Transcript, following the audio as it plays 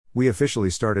We officially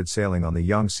started sailing on the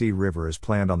Yangtze River as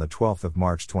planned on the 12th of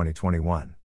March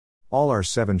 2021. All our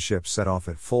 7 ships set off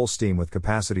at full steam with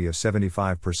capacity of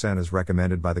 75% as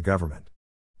recommended by the government.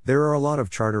 There are a lot of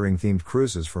chartering-themed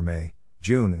cruises for May,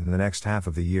 June and the next half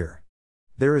of the year.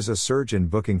 There is a surge in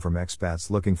booking from expats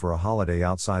looking for a holiday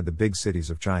outside the big cities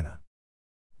of China.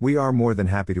 We are more than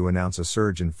happy to announce a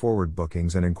surge in forward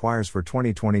bookings and inquiries for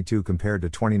 2022 compared to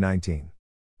 2019.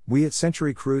 We at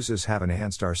Century Cruises have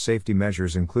enhanced our safety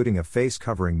measures, including a face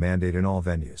covering mandate in all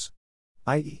venues,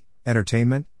 i.e.,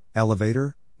 entertainment,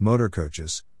 elevator, motor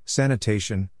coaches,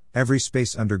 sanitation. Every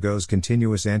space undergoes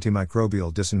continuous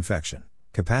antimicrobial disinfection,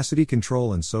 capacity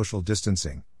control and social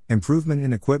distancing, improvement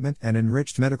in equipment and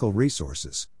enriched medical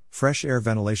resources, fresh air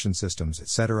ventilation systems,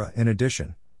 etc. In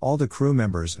addition, all the crew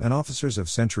members and officers of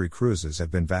Century Cruises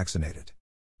have been vaccinated.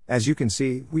 As you can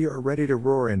see, we are ready to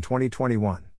roar in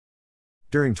 2021.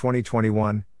 During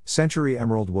 2021, Century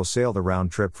Emerald will sail the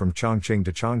round trip from Chongqing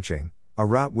to Chongqing, a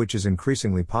route which is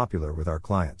increasingly popular with our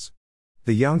clients.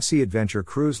 The Yangtze Adventure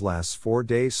Cruise lasts 4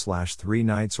 days/3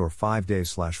 nights or 5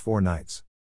 days/4 nights.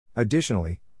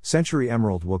 Additionally, Century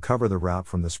Emerald will cover the route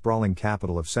from the sprawling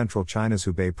capital of central China's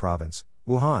Hubei province,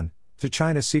 Wuhan, to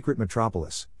China's secret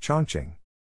metropolis, Chongqing.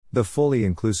 The fully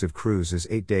inclusive cruise is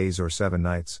 8 days or 7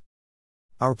 nights.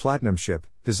 Our Platinum ship,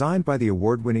 designed by the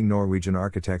award-winning Norwegian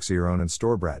architects Eron and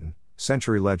Storebraten,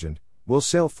 Century Legend, will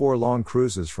sail 4 long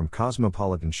cruises from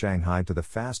cosmopolitan Shanghai to the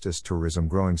fastest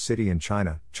tourism-growing city in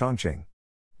China, Chongqing.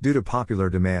 Due to popular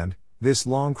demand, this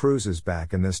long cruise is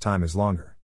back and this time is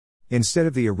longer. Instead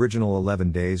of the original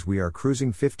 11 days, we are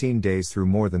cruising 15 days through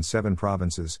more than 7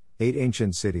 provinces, 8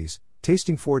 ancient cities,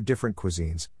 tasting 4 different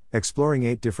cuisines, exploring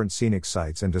 8 different scenic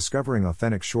sites and discovering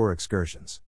authentic shore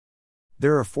excursions.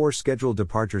 There are 4 scheduled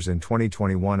departures in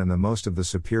 2021 and the most of the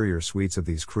superior suites of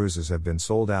these cruises have been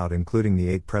sold out, including the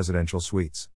 8 presidential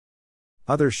suites.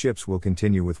 Other ships will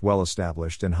continue with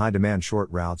well-established and high-demand short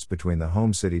routes between the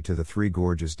home city to the Three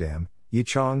Gorges Dam,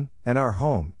 Yichang, and our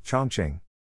home, Chongqing.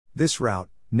 This route,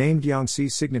 named Yangtze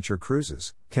Signature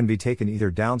Cruises, can be taken either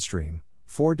downstream,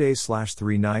 4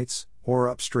 days/3 nights, or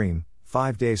upstream,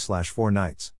 5 days/4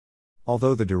 nights.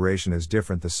 Although the duration is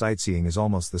different, the sightseeing is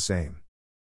almost the same.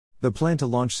 The plan to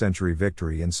launch Century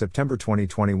Victory in September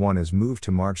 2021 is moved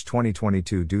to March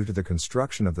 2022 due to the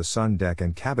construction of the sun deck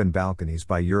and cabin balconies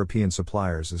by European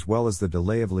suppliers, as well as the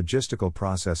delay of logistical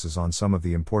processes on some of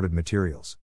the imported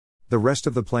materials. The rest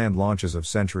of the planned launches of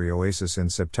Century Oasis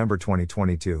in September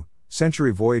 2022,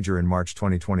 Century Voyager in March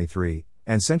 2023,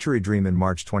 and Century Dream in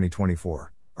March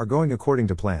 2024, are going according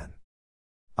to plan.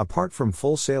 Apart from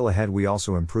full sail ahead, we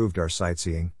also improved our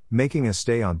sightseeing, making a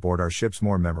stay on board our ships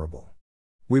more memorable.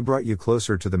 We brought you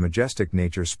closer to the majestic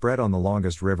nature spread on the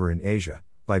longest river in Asia,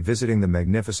 by visiting the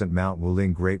magnificent Mount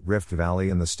Wuling Great Rift Valley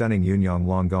and the stunning Yunyang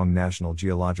Longgong National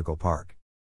Geological Park.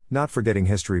 Not forgetting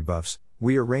history buffs,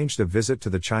 we arranged a visit to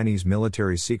the Chinese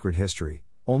military's secret history,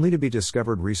 only to be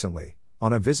discovered recently,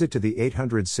 on a visit to the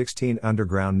 816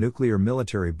 underground nuclear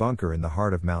military bunker in the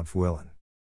heart of Mount Fujian.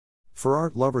 For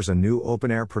art lovers, a new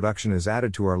open-air production is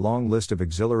added to our long list of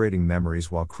exhilarating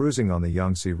memories while cruising on the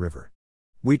Yangtze River.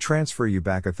 We transfer you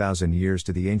back 1,000 years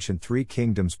to the ancient Three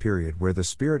Kingdoms period, where the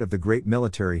spirit of the great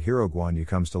military hero Guan Yu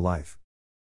comes to life.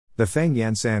 The Feng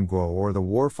Yansan Guo, or the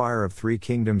Warfire of Three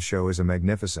Kingdoms show, is a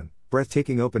magnificent,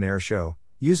 breathtaking open-air show,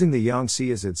 using the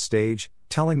Yangtze as its stage,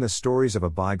 telling the stories of a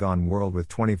bygone world with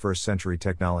 21st century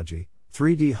technology,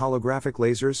 3D holographic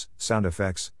lasers, sound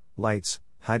effects, lights,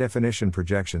 high-definition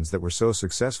projections that were so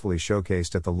successfully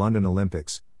showcased at the London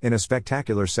Olympics, in a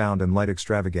spectacular sound and light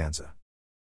extravaganza.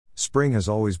 Spring has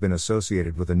always been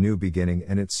associated with a new beginning,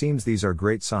 and it seems these are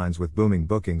great signs with booming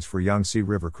bookings for Yangtze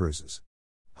River cruises.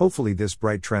 Hopefully this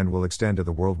bright trend will extend to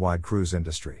the worldwide cruise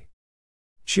industry.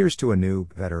 Cheers to a new,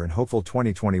 better and hopeful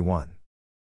 2021.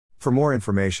 For more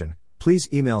information, please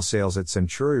email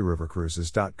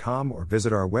sales@centuryrivercruises.com or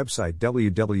visit our website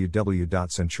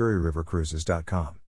www.centuryrivercruises.com.